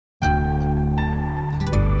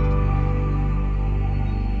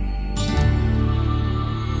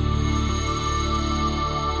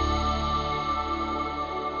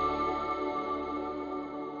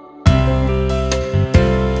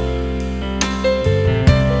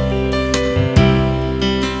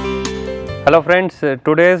Hello friends,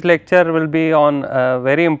 today's lecture will be on a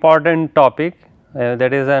very important topic,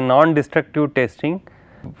 that is a non-destructive testing.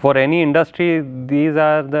 For any industry, these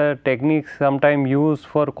are the techniques sometimes used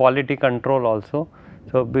for quality control also.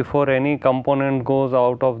 So, before any component goes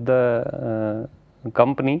out of the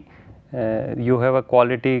company, you have a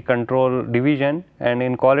quality control division, and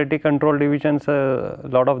in quality control divisions a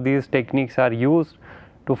lot of these techniques are used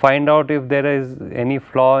to find out if there is any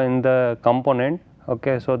flaw in the component,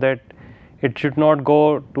 okay, so that it should not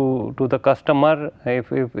go to the customer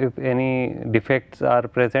if any defects are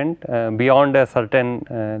present beyond a certain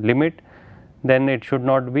limit, then it should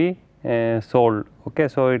not be sold, okay.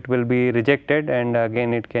 So, it will be rejected and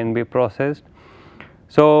again it can be processed.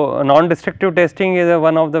 So, non-destructive testing is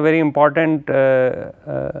one of the very important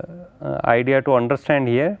idea to understand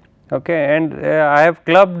here, okay. And I have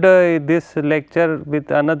clubbed this lecture with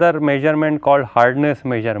another measurement called hardness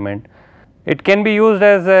measurement. It can be used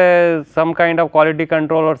as some kind of quality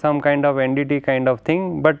control or some kind of NDT kind of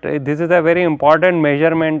thing, but this is a very important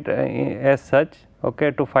measurement as such, okay,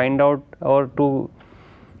 to find out or to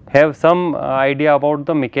have some idea about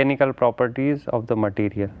the mechanical properties of the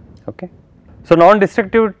material, okay. So,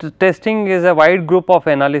 non-destructive testing is a wide group of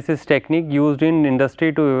analysis technique used in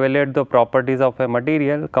industry to evaluate the properties of a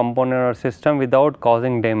material, component or system without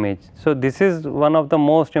causing damage. So, this is one of the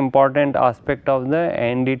most important aspect of the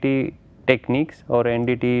NDT techniques or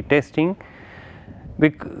NDT testing,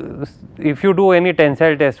 because if you do any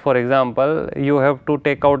tensile test, for example, you have to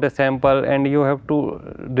take out a sample and you have to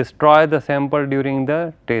destroy the sample during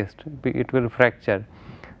the test, it will fracture.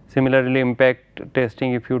 Similarly, impact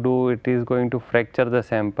testing, if you do, it is going to fracture the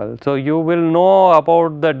sample. So, you will know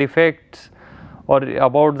about the defects or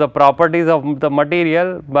about the properties of the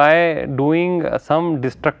material by doing some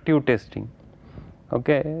destructive testing,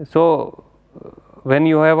 okay. So, when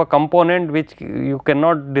you have a component which you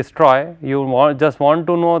cannot destroy, you just want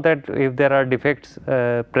to know that if there are defects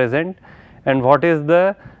present and what is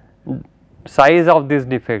the size of these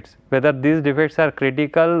defects, whether these defects are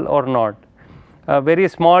critical or not. Very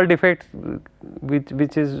small defects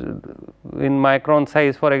which is in micron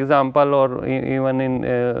size, for example, or even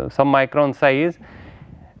in some micron size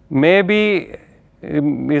maybe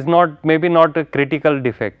is not, maybe not a critical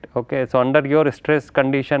defect, okay. So, under your stress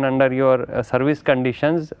condition, under your service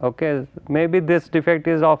conditions, okay, maybe this defect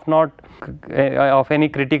is of not of any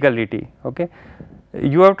criticality, okay.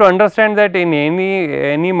 You have to understand that in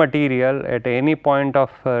any material at any point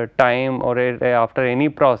of time or after any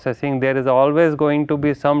processing, there is always going to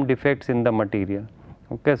be some defects in the material,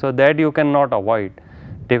 okay. So, that you cannot avoid,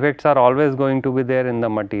 defects are always going to be there in the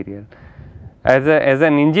material. As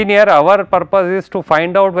an engineer, our purpose is to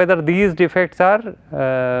find out whether these defects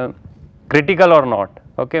are critical or not,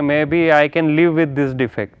 okay. Maybe I can live with this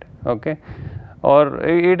defect, okay, or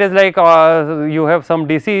it is like you have some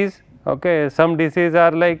disease, okay. Some disease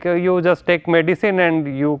are like you just take medicine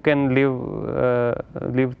and you can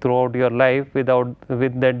live throughout your life with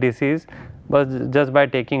that disease, but just by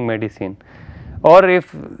taking medicine. Or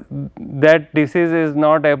if that disease is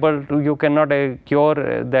not able to, you cannot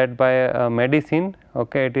cure that by medicine,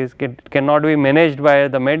 okay, it cannot be managed by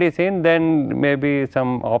the medicine, then maybe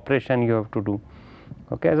some operation you have to do,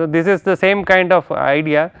 okay. So, this is the same kind of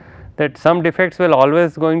idea that some defects will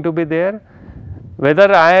always going to be there,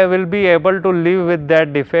 whether I will be able to live with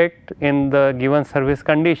that defect in the given service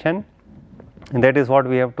condition, that is what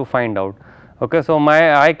we have to find out. Okay, so,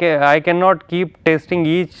 I cannot keep testing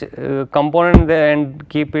each component there and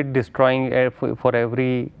keep it destroying for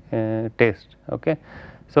every test. Okay.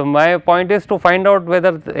 So, my point is to find out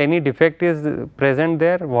whether any defect is present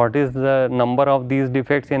there, what is the number of these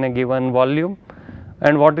defects in a given volume,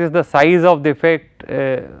 and what is the size of defect,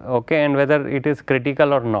 okay, and whether it is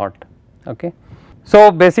critical or not. Okay.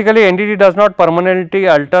 So, basically NDT does not permanently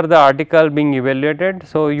alter the article being evaluated.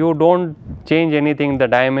 So, you do not change anything, the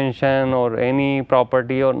dimension or any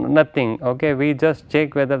property or nothing, okay. We just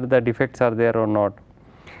check whether the defects are there or not.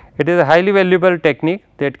 It is a highly valuable technique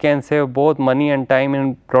that can save both money and time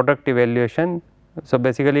in product evaluation. So,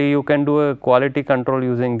 basically you can do a quality control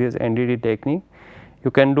using this NDT technique.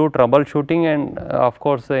 You can do troubleshooting, and of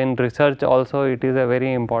course, in research also it is a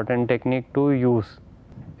very important technique to use.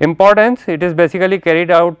 Importance: it is basically carried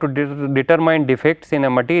out to determine defects in a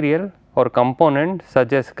material or component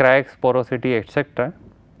such as cracks, porosity, etc.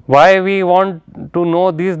 Why we want to know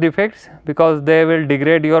these defects? Because they will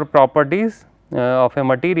degrade your properties of a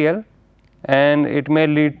material, and it may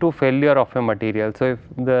lead to failure of a material. So, if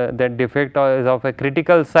that defect is of a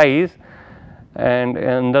critical size and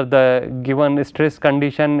under the given stress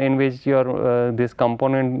condition in which your this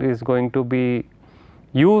component is going to be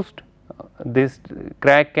used, this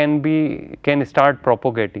crack can start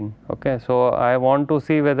propagating. Okay. So, I want to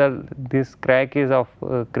see whether this crack is of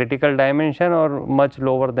critical dimension or much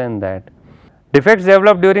lower than that. Defects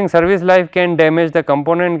developed during service life can damage the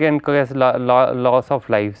component and cause loss of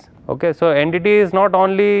lives. Okay. So, NDT is not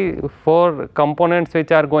only for components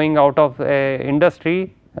which are going out of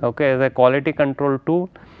industry, okay, as a quality control tool.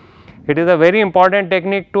 It is a very important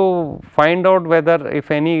technique to find out whether if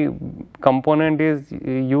any component is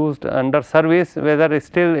used under service, whether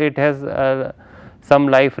still it has some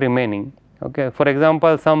life remaining. Okay. For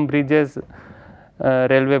example, some bridges,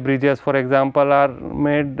 railway bridges for example, are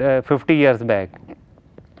made 50 years back.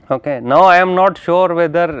 Okay. Now, I am not sure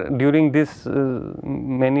whether during this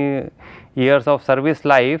many years of service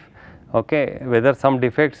life, okay, whether some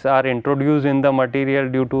defects are introduced in the material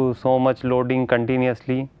due to so much loading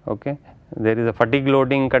continuously. Okay. There is a fatigue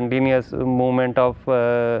loading, continuous movement of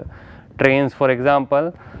trains for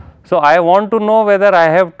example. So, I want to know whether I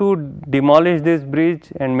have to demolish this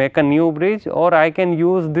bridge and make a new bridge, or I can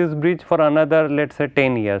use this bridge for another, let us say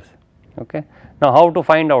 10 years. Okay. Now, how to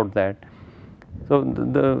find out that? So,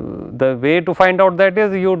 the way to find out that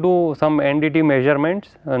is you do some NDT measurements,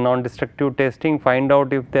 non-destructive testing, find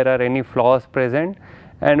out if there are any flaws present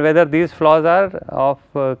and whether these flaws are of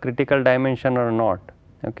critical dimension or not.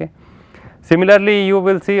 Okay. Similarly, you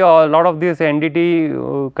will see a lot of these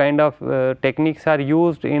NDT kind of techniques are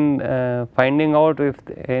used in finding out if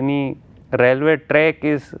any railway track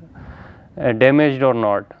is damaged or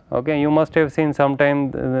not. Okay. You must have seen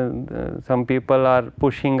sometime some people are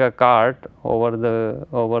pushing a cart over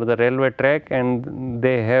the railway track and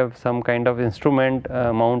they have some kind of instrument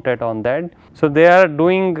mounted on that. So, they are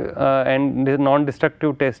doing and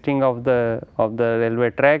non-destructive testing of the railway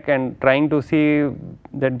track and trying to see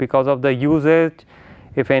that because of the usage,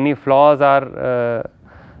 if any flaws are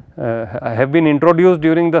have been introduced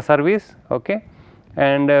during the service. Okay.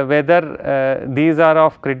 And whether these are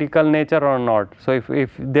of critical nature or not. So,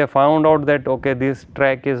 if they found out that okay, this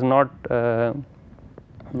track is not can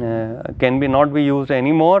be not be used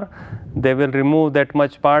anymore, they will remove that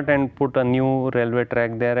much part and put a new railway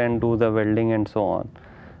track there and do the welding and so on.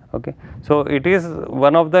 Okay. So, it is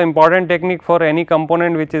one of the important technique for any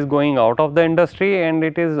component which is going out of the industry, and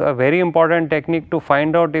it is a very important technique to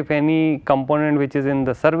find out if any component which is in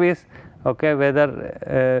the service, okay,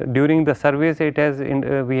 whether during the service it has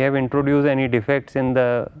we have introduced any defects in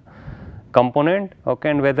the component, okay,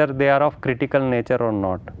 and whether they are of critical nature or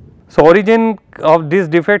not. So, origin of these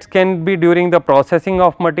defects can be during the processing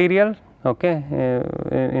of material, okay,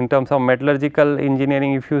 in terms of metallurgical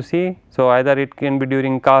engineering if you see. So, either it can be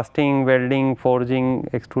during casting, welding, forging,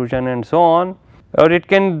 extrusion and so on, or it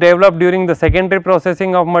can develop during the secondary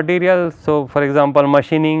processing of material. So, for example,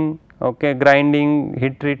 machining, okay, grinding,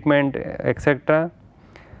 heat treatment, etc.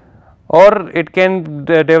 Or it can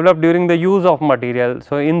develop during the use of material.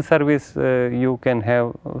 So, in service you can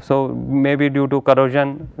have, so maybe due to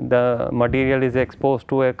corrosion, the material is exposed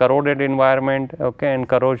to a corroded environment, okay, and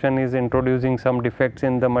corrosion is introducing some defects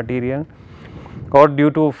in the material, or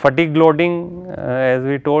due to fatigue loading, as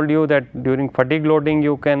we told you that during fatigue loading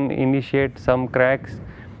you can initiate some cracks,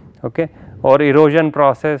 okay, or erosion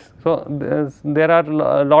process. So, there are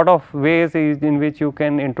a lot of ways in which you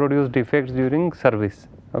can introduce defects during service.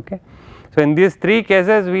 Okay. So, in these three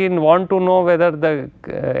cases we want to know whether the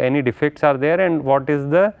any defects are there and what is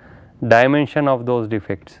the dimension of those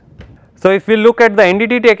defects. So, if we look at the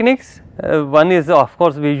NDT techniques, one is of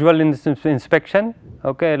course visual inspection.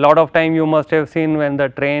 Okay. A lot of time you must have seen when the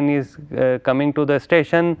train is coming to the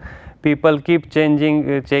station, people keep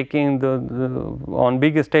changing checking the on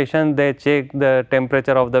big station, they check the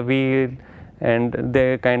temperature of the wheel and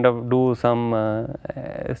they kind of do some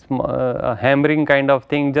hammering kind of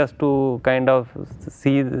thing just to kind of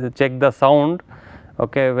check the sound,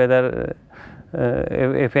 okay, whether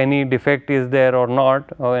if any defect is there or not,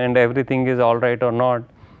 and everything is all right or not.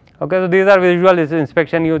 Okay. So, these are visual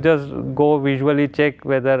inspection, you just go visually check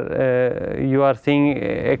whether you are seeing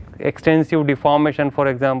extensive deformation, for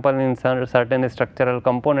example, in certain structural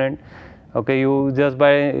component. Okay, you just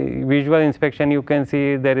by visual inspection you can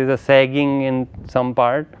see there is a sagging in some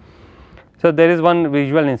part. So, there is one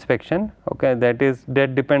visual inspection, okay,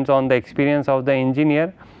 that depends on the experience of the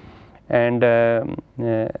engineer and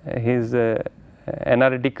his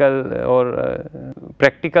analytical or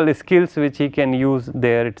practical skills which he can use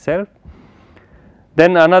there itself.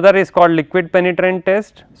 Then another is called liquid penetrant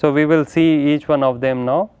test. So, we will see each one of them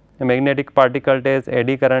now: a magnetic particle test,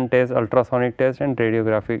 eddy current test, ultrasonic test and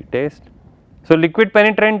radiographic test. So, liquid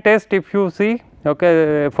penetrant test, if you see,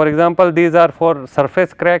 Okay, for example, these are for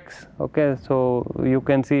surface cracks. Okay, so you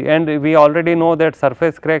can see, and we already know that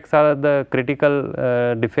surface cracks are the critical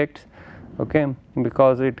defects. Okay,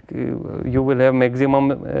 because you will have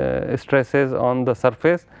maximum stresses on the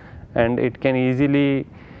surface, and it can easily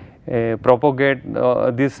propagate.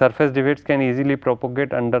 These surface defects can easily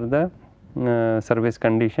propagate under the service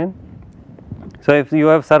condition. So, if you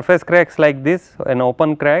have surface cracks like this, an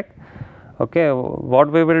open crack, okay,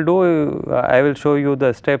 what we will do, I will show you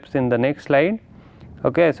the steps in the next slide.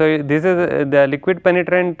 Okay, so this is the liquid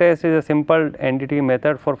penetrant test is a simple NDT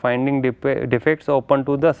method for finding defects open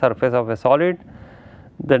to the surface of a solid.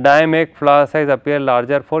 The dye make flower size appear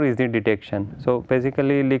larger for easy detection. So,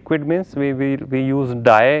 basically liquid means we use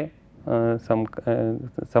dye, some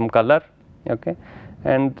color, okay,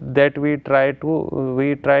 and that we try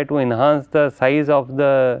to enhance the size of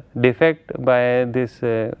the defect by this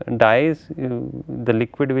dyes, the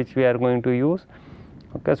liquid which we are going to use,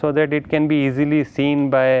 okay, so that it can be easily seen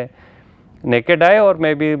by naked eye or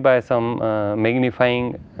maybe by some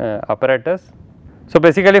magnifying apparatus. So,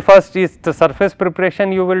 basically first is the surface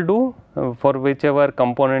preparation you will do for whichever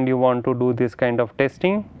component you want to do this kind of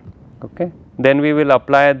testing. Okay. Then we will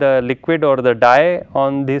apply the liquid or the dye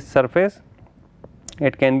on this surface.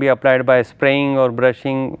 It can be applied by spraying or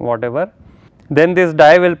brushing, whatever. Then this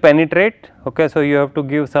dye will penetrate. Okay. So, you have to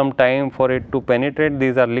give some time for it to penetrate.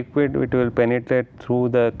 These are liquid, it will penetrate through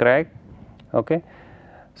the crack. Okay.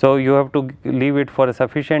 So, you have to leave it for a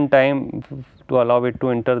sufficient time to allow it to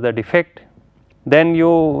enter the defect. Then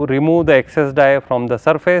you remove the excess dye from the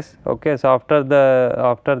surface. Okay. So,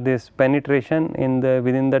 after this penetration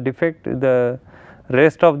within the defect, the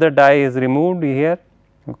rest of the dye is removed here.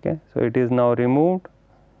 Okay. So, it is now removed,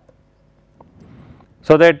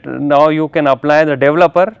 so that now you can apply the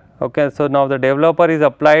developer. Okay. So, now the developer is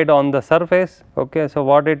applied on the surface. Okay. So,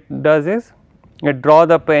 what it does is it draw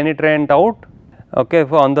the penetrant out, okay,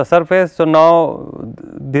 on the surface. So, now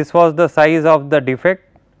this was the size of the defect.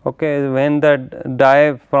 Okay, when the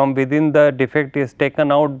dye from within the defect is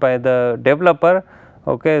taken out by the developer.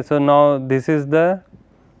 Okay, so, now this is the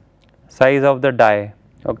size of the dye.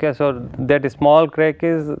 Okay, so, that small crack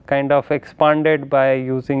is kind of expanded by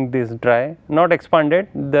using this dye, not expanded,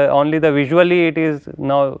 only the visually it is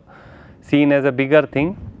now seen as a bigger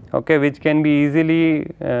thing, okay, which can be easily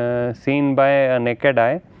seen by a naked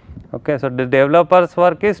eye. Okay, so, the developer's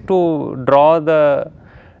work is to draw the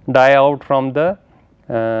dye out from the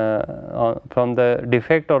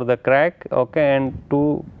defect or the crack, okay, and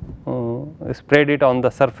to spread it on the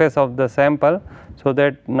surface of the sample. So,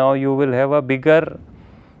 that now you will have a bigger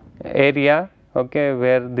area, okay,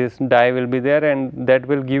 where this dye will be there, and that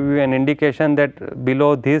will give you an indication that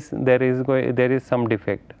below this there is some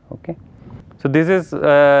defect. Okay. So, this is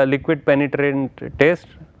liquid penetrant test,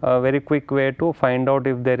 a very quick way to find out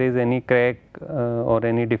if there is any crack or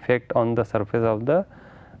any defect on the surface of the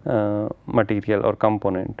material or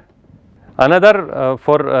component. Another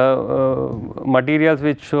for materials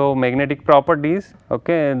which show magnetic properties,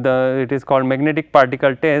 okay, it is called magnetic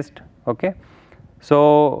particle test. Okay.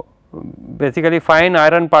 So, basically fine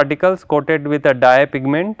iron particles coated with a dye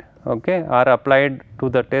pigment, okay, are applied to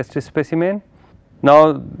the test specimen.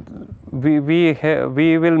 Now, we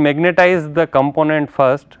will magnetize the component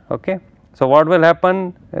first. Okay. So, what will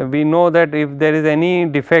happen, we know that if there is any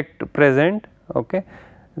defect present, okay,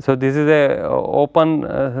 so this is a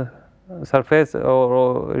open surface,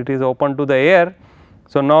 or it is open to the air.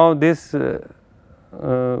 So, now this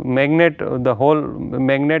magnet, the whole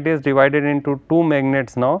magnet is divided into two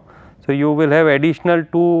magnets now. So, you will have additional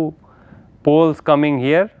two poles coming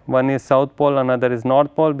here, one is south pole, another is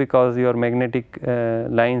north pole, because your magnetic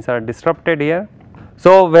lines are disrupted here.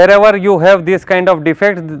 So, wherever you have this kind of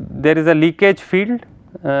defect, there is a leakage field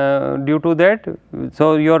due to that.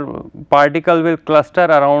 So, your particle will cluster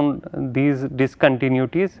around these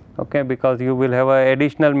discontinuities, okay, because you will have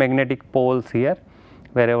additional magnetic poles here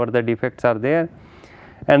wherever the defects are there,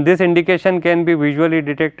 and this indication can be visually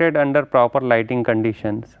detected under proper lighting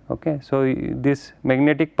conditions. Okay. So, this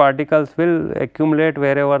magnetic particles will accumulate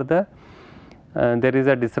wherever there is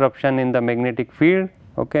a disruption in the magnetic field,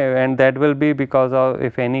 okay, and that will be because of,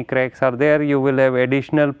 if any cracks are there, you will have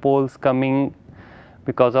additional poles coming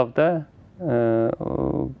because of the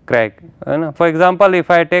crack. For example,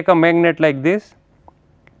 if I take a magnet like this,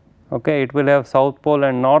 okay, it will have south pole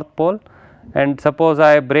and north pole, and suppose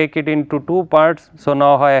I break it into two parts. So,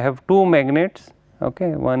 now I have two magnets,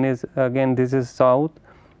 okay, one is again this is south,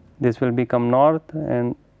 this will become north,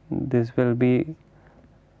 and this will be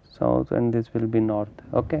south, and this will be north.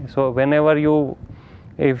 Okay. So, whenever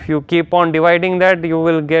if you keep on dividing that, you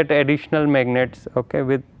will get additional magnets, okay,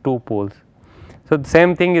 with two poles. So, the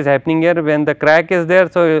same thing is happening here when the crack is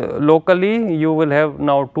there. So, locally you will have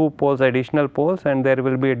now 2 poles, additional poles, and there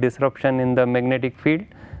will be a disruption in the magnetic field.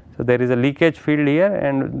 So, there is a leakage field here,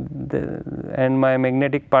 and my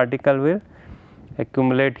magnetic particle will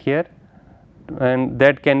accumulate here, and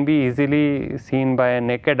that can be easily seen by a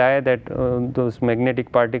naked eye that those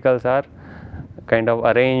magnetic particles are kind of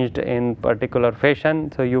arranged in particular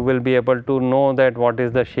fashion. So, you will be able to know that what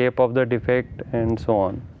is the shape of the defect and so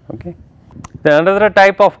on. Okay. The another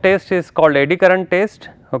type of test is called eddy current test.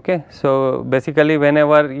 Okay. So, basically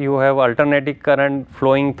whenever you have alternating current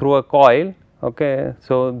flowing through a coil, okay,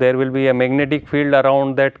 so there will be a magnetic field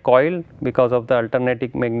around that coil because of the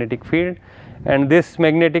alternating magnetic field, and this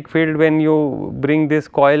magnetic field, when you bring this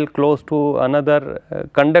coil close to another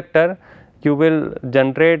conductor, you will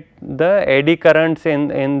generate the eddy currents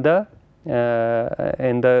in the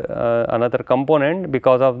another component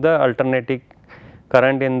because of the alternating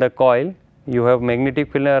current in the coil. You have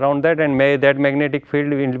magnetic field around that, and that magnetic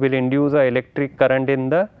field will induce a electric current in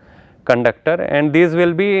the conductor, and these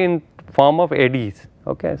will be in form of eddies.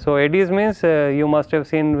 Okay. So, eddies means you must have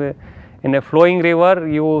seen in a flowing river,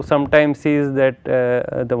 you sometimes see that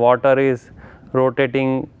the water is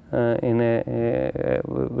rotating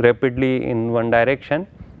rapidly in one direction,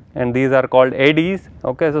 and these are called eddies.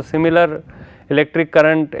 Okay. So, similar electric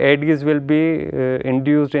current eddies will be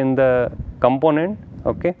induced in the component.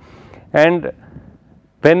 Okay. And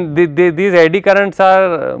when these eddy currents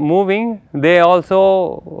are moving, they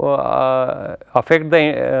also affect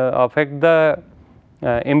the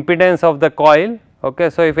impedance of the coil. Okay.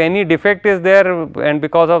 So, if any defect is there, and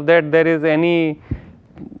because of that there is any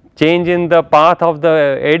change in the path of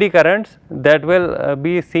the eddy currents, that will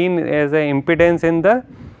be seen as a impedance in the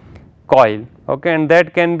coil. Okay. And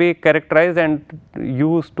that can be characterized and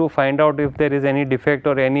used to find out if there is any defect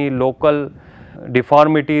or any local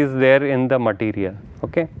deformities there in the material.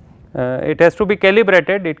 Okay. It has to be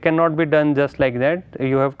calibrated, it cannot be done just like that.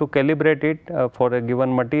 You have to calibrate it for a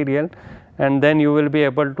given material, and then you will be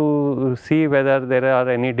able to see whether there are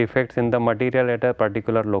any defects in the material at a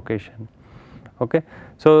particular location. Okay.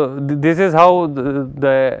 So, this is how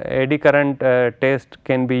the eddy current test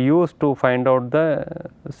can be used to find out the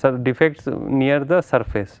defects near the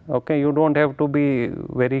surface. Okay. You do not have to be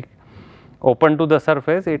very open to the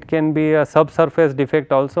surface, it can be a subsurface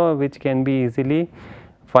defect also, which can be easily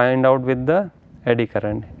find out with the eddy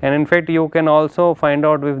current. And in fact, you can also find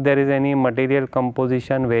out if there is any material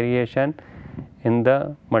composition variation in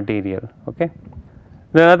the material. Okay.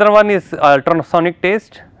 The another one is ultrasonic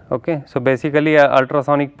test. Okay. So, basically a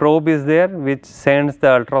ultrasonic probe is there which sends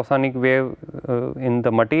the ultrasonic wave in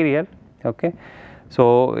the material. Okay.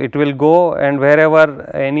 So, it will go, and wherever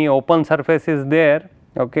any open surface is there,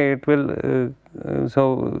 okay, it will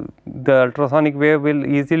so the ultrasonic wave will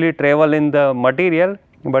easily travel in the material,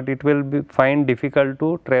 but it will be find difficult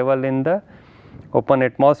to travel in the open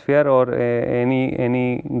atmosphere or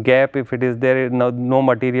any gap if it is there, no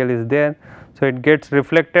material is there. So, it gets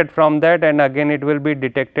reflected from that, and again it will be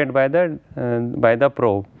detected by the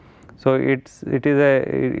probe. So, it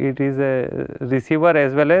is a receiver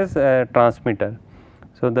as well as a transmitter.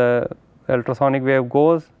 So, the ultrasonic wave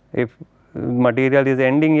goes, if material is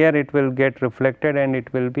ending here, it will get reflected and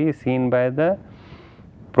it will be seen by the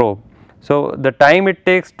probe. So, the time it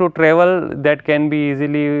takes to travel, that can be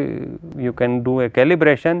easily, you can do a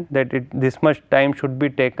calibration that this much time should be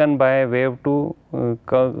taken by a wave to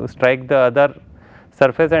strike the other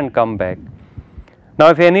surface and come back.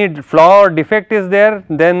 Now, if any flaw or defect is there,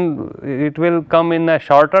 then it will come in a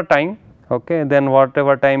shorter time, okay, than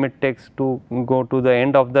whatever time it takes to go to the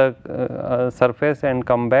end of the surface and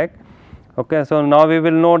come back. Okay. So, now we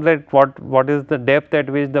will know that what is the depth at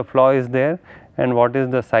which the flaw is there and what is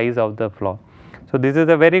the size of the flaw. So, this is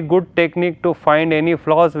a very good technique to find any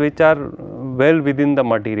flaws which are well within the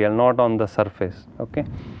material, not on the surface. Okay.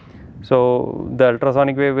 So, the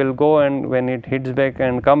ultrasonic wave will go, and when it hits back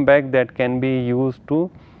and come back, that can be used to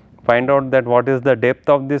find out that what is the depth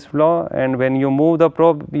of this flaw, and when you move the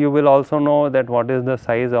probe, you will also know that what is the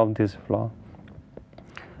size of this flaw.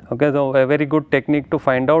 Okay. So, a very good technique to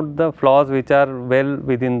find out the flaws which are well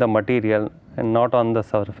within the material and not on the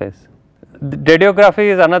surface. Radiography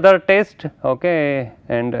is another test, okay,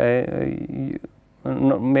 and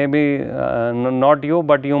maybe not you,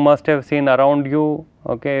 but you must have seen around you,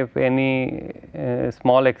 okay, if any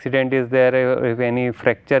small accident is there, if any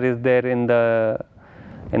fracture is there in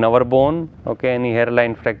our bone, okay, any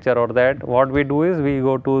hairline fracture or that, what we do is we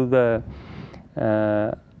go to the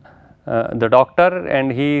the doctor,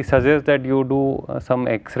 and he suggests that you do some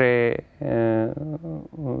X-ray.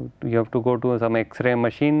 You have to go to some X-ray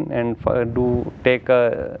machine and take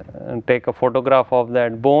a photograph of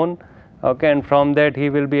that bone. Okay, and from that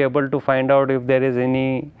he will be able to find out if there is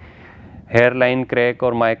any hairline crack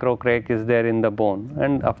or micro crack is there in the bone,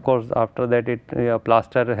 and of course after that a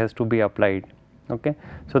plaster has to be applied. Okay,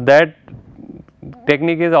 so that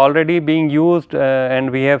technique is already being used,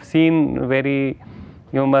 and we have seen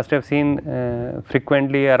you must have seen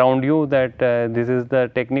frequently around you that this is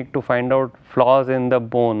the technique to find out flaws in the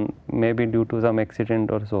bone, maybe due to some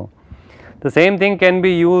accident or so. The same thing can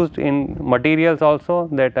be used in materials also,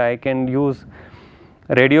 that I can use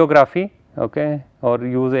radiography, okay, or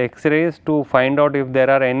use X-rays to find out if there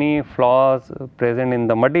are any flaws present in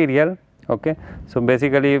the material. Okay. So,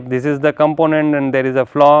 basically if this is the component and there is a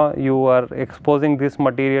flaw, you are exposing this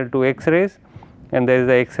material to X-rays and there is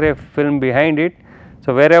a X-ray film behind it.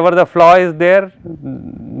 So, wherever the flaw is there,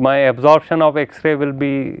 my absorption of X-ray will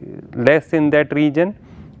be less in that region.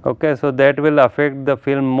 Okay. So, that will affect the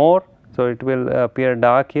film more. So, it will appear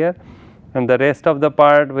dark here, and the rest of the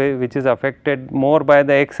part which is affected more by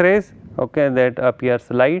the X-rays, okay, that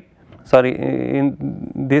appears light. Sorry,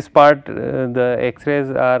 in this part the X-rays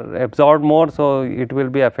are absorbed more, so it will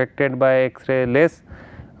be affected by X-ray less.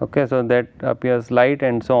 Okay, so that appears light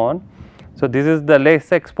and so on. So, this is the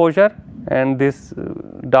less exposure, and this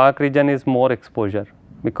dark region is more exposure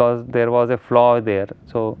because there was a flaw there.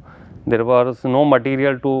 So, there was no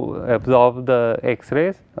material to absorb the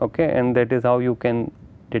X-rays, okay, and that is how you can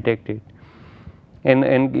detect it.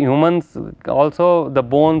 In humans also the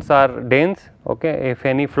bones are dense. Okay. If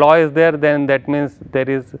any flaw is there, then that means there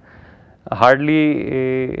is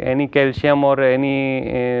hardly any calcium or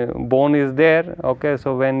any bone is there. Okay.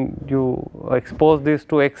 So, when you expose this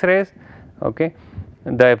to X-rays, okay,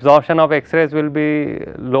 the absorption of X-rays will be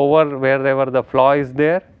lower wherever the flaw is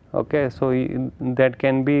there. Okay. So, that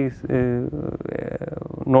can be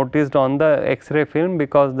noticed on the X-ray film,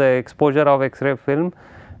 because the exposure of X-ray film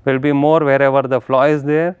will be more wherever the flaw is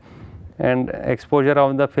there, and exposure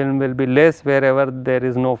of the film will be less wherever there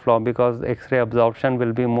is no flaw, because X-ray absorption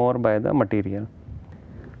will be more by the material.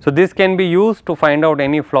 So, this can be used to find out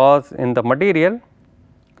any flaws in the material.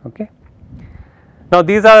 Okay. Now,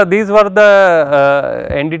 these were the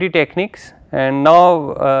NDT techniques, and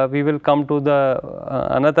now we will come to the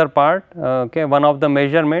another part, okay, one of the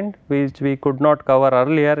measurement which we could not cover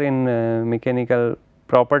earlier in mechanical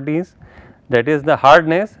properties, that is the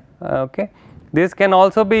hardness. Okay. This can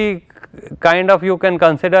also be kind of, you can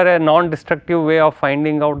consider a non-destructive way of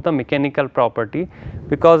finding out the mechanical property,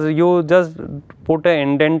 because you just put a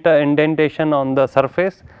indentation on the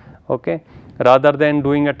surface, okay, rather than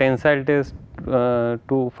doing a tensile test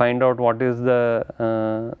to find out what is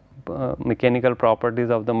the mechanical properties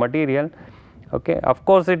of the material. Okay. Of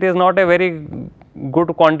course, it is not a very good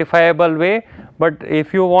quantifiable way, but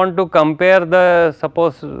if you want to compare the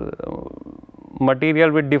suppose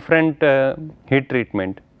material with different heat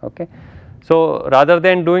treatment. Okay. So, rather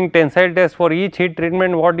than doing tensile test for each heat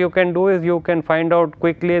treatment, what you can do is you can find out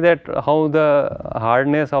quickly that how the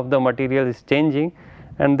hardness of the material is changing,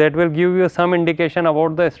 and that will give you some indication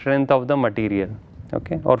about the strength of the material,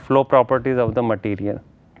 okay, or flow properties of the material.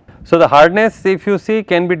 So, the hardness, if you see,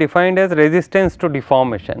 can be defined as resistance to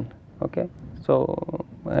deformation. Okay. So,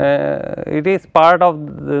 it is part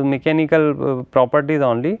of the mechanical properties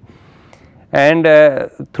only, and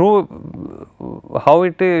through how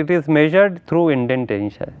it is measured through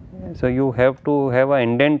indentation. So, you have to have a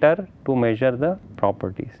indenter to measure the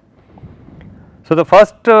properties. So, the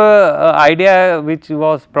first idea which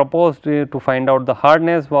was proposed to find out the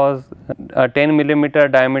hardness was a 10 millimeter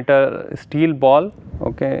diameter steel ball.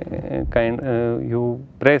 Okay, you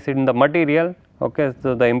press it in the material. Okay,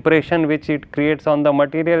 so the impression which it creates on the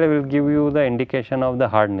material will give you the indication of the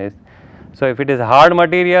hardness. So, if it is hard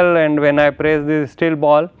material and when I press this steel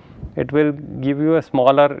ball, it will give you a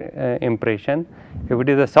smaller impression. If it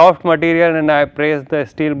is a soft material and I press the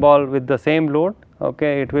steel ball with the same load,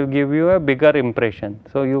 okay, it will give you a bigger impression.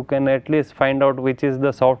 So, you can at least find out which is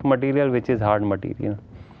the soft material, which is hard material.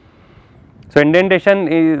 So, indentation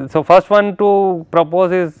is, so first one to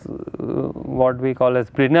propose is what we call as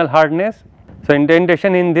Brinell hardness. So,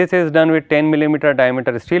 indentation in this is done with 10 millimeter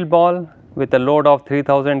diameter steel ball with a load of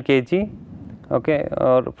 3000 kg. Okay,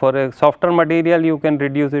 or for a softer material you can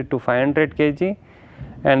reduce it to 500 kg,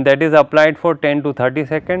 and that is applied for 10 to 30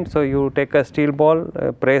 seconds. So, you take a steel ball,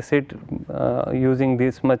 press it using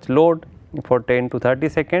this much load for 10 to 30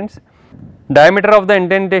 seconds. Diameter of the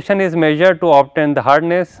indentation is measured to obtain the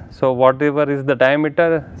hardness. So, whatever is the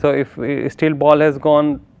diameter. So, if steel ball has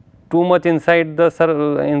gone too much inside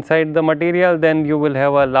the material, then you will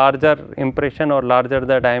have a larger impression or larger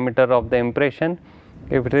the diameter of the impression.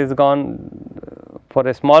 If it is gone for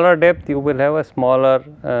a smaller depth, you will have a smaller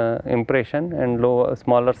impression and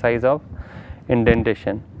smaller size of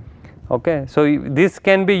indentation. Okay. So, this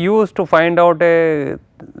can be used to find out a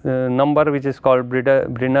number which is called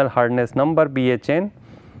Brinell hardness number, BHN,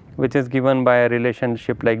 which is given by a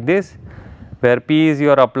relationship like this, where P is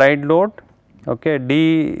your applied load, okay,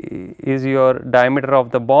 D is your diameter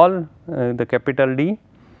of the ball, the capital D,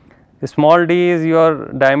 small d is your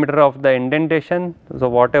diameter of the indentation. So,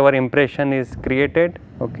 whatever impression is created,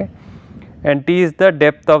 okay, and T is the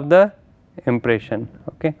depth of the impression.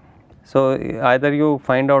 Okay. So, either you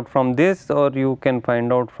find out from this or you can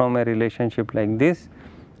find out from a relationship like this.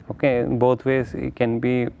 Okay. Both ways it can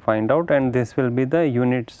be find out, and this will be the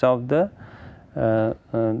units of the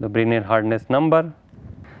Brinell hardness number.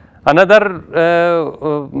 Another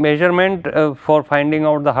measurement for finding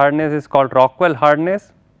out the hardness is called Rockwell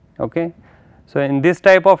hardness. Okay. So, in this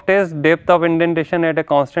type of test, depth of indentation at a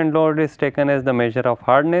constant load is taken as the measure of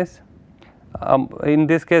hardness. In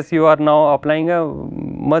this case, you are now applying a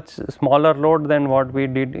much smaller load than what we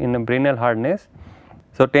did in a Brinell hardness.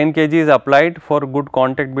 So, 10 kg is applied for good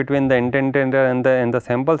contact between the indentator and the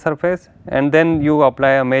sample surface, and then you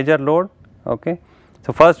apply a major load. Okay.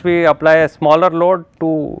 So, first we apply a smaller load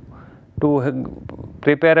to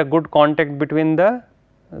prepare a good contact between the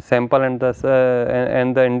sample and the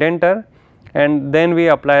indenter, and then we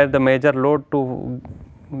apply the major load to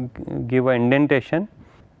give a indentation,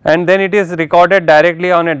 and then it is recorded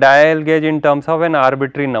directly on a dial gauge in terms of an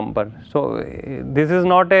arbitrary number. So, this is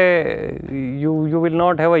not a you will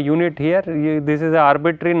not have a unit here, this is an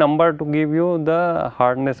arbitrary number to give you the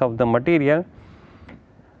hardness of the material.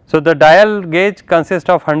 So, the dial gauge consists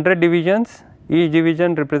of 100 divisions, each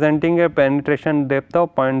division representing a penetration depth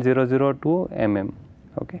of 0.002 mm.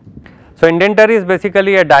 Okay. So, indenter is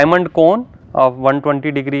basically a diamond cone of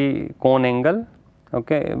 120-degree cone angle,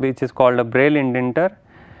 okay, which is called a Braille indenter,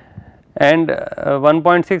 and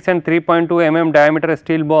 1.6 and 3.2 mm diameter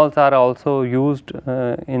steel balls are also used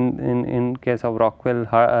in case of Rockwell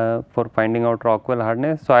for finding out Rockwell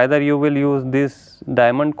hardness. So, either you will use this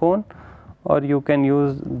diamond cone or you can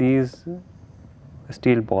use these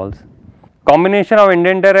steel balls. Combination of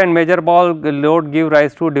indenter and major ball load give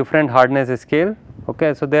rise to different hardness scale.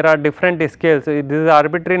 Okay. So, there are different scales, so this is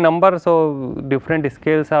arbitrary number. So, different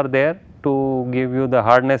scales are there to give you the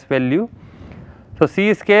hardness value. So,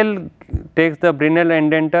 C scale takes the Brinell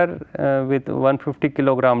indenter with 150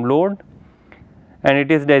 kilogram load, and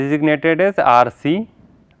it is designated as RC.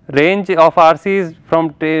 Range of RC is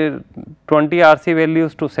from 20 RC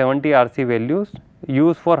values to 70 RC values,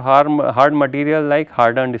 used for hard material like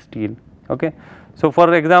hardened steel. Okay. So,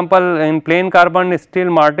 for example, in plain carbon steel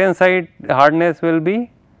martensite hardness will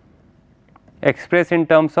be expressed in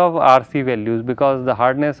terms of RC values, because the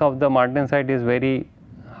hardness of the martensite is very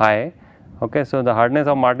high. Okay. So, the hardness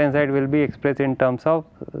of martensite will be expressed in terms of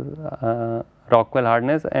Rockwell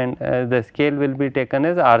hardness, and the scale will be taken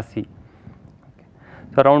as RC.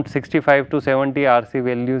 So, around 65 to 70 RC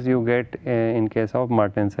values you get in case of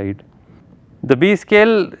martensite. The B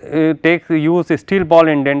scale use steel ball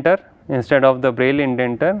indenter instead of the Braille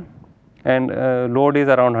indenter, and load is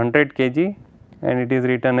around 100 kg, and it is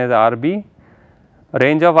written as RB.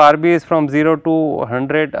 Range of RB is from 0 to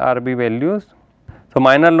 100 RB values. So,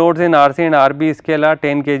 minor loads in RC and RB scale are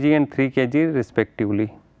 10 kg and 3 kg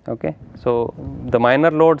respectively. Okay. So, the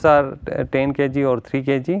minor loads are 10 kg or 3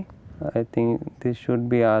 kg. I think this should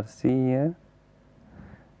be RC here,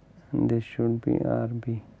 and this should be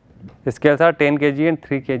RB. The scales are 10 kg and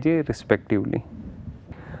 3 kg respectively.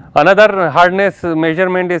 Another hardness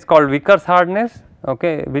measurement is called Vickers hardness,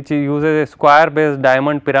 okay, which uses a square based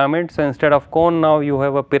diamond pyramid. So, instead of cone, now you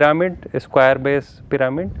have a pyramid, a square based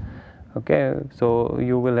pyramid. Okay. So,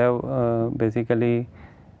 you will have basically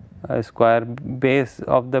a square base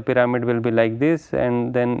of the pyramid will be like this,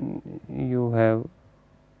 and then you have,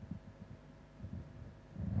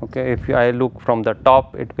 okay, if I look from the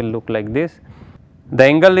top, it will look like this. The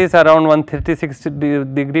angle is around 136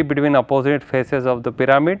 degree between opposite faces of the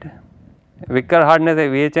pyramid. Vickers hardness,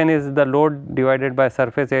 VHN, is the load divided by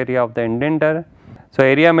surface area of the indenter. So,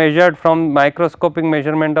 area measured from microscopic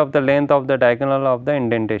measurement of the length of the diagonal of the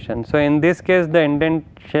indentation. So, in this case, the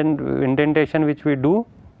indentation which we do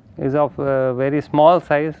is of very small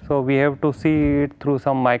size. So, we have to see it through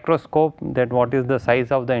some microscope, that what is the size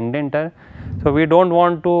of the indenter. So, we do not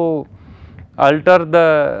want to alter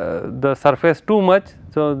the surface too much.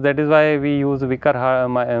 So, that is why we use Vickers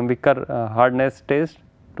hardness test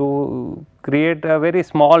to create a very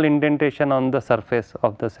small indentation on the surface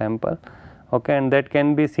of the sample, okay, and that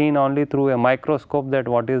can be seen only through a microscope, that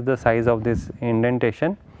what is the size of this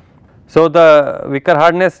indentation. So, the Vickers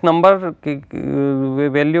hardness number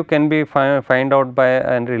value can be find out by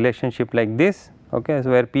a relationship like this, okay. So,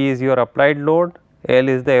 where P is your applied load, L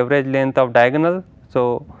is the average length of diagonal.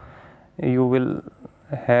 So, you will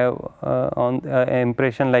have on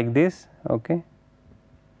impression like this, okay,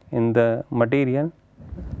 in the material,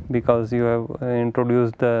 because you have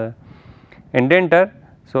introduced the indenter.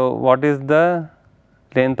 So, what is the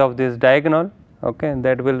length of this diagonal, okay,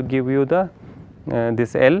 that will give you the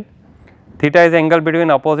this L. Theta is angle between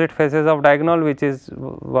opposite faces of diagonal, which is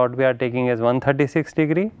what we are taking as 136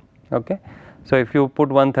 degree, okay. So, if you put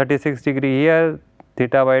 136 degree here,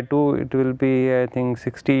 theta by 2, it will be I think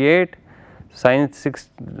 68, sin 6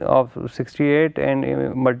 of 68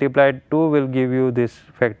 and multiplied 2 will give you this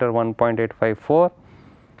factor 1.854.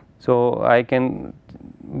 So, I can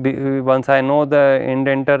once I know the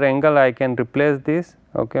indenter angle, I can replace this,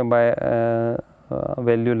 okay, by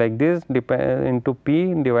value like this into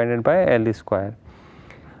P divided by L square,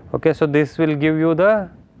 okay. So, this will give you the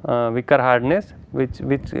Vickers hardness, which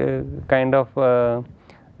kind of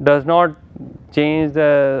does not change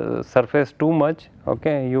the surface too much,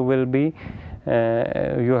 okay. You will be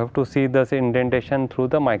you have to see this indentation through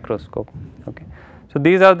the microscope, okay. So,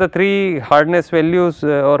 these are the three hardness values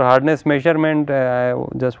or hardness measurement I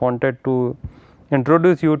just wanted to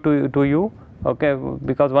introduce you to you, okay,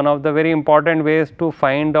 because one of the very important ways to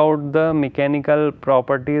find out the mechanical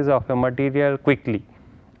properties of a material quickly,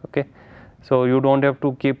 okay. So, you do not have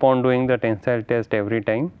to keep on doing the tensile test every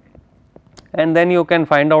time, and then you can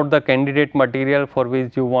find out the candidate material for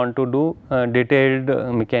which you want to do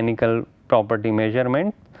detailed mechanical property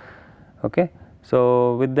measurement, okay.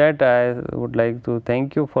 So, with that I would like to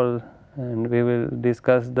thank you for, and we will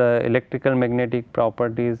discuss the electrical magnetic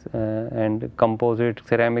properties and composite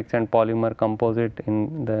ceramics and polymer composite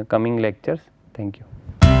in the coming lectures. Thank you.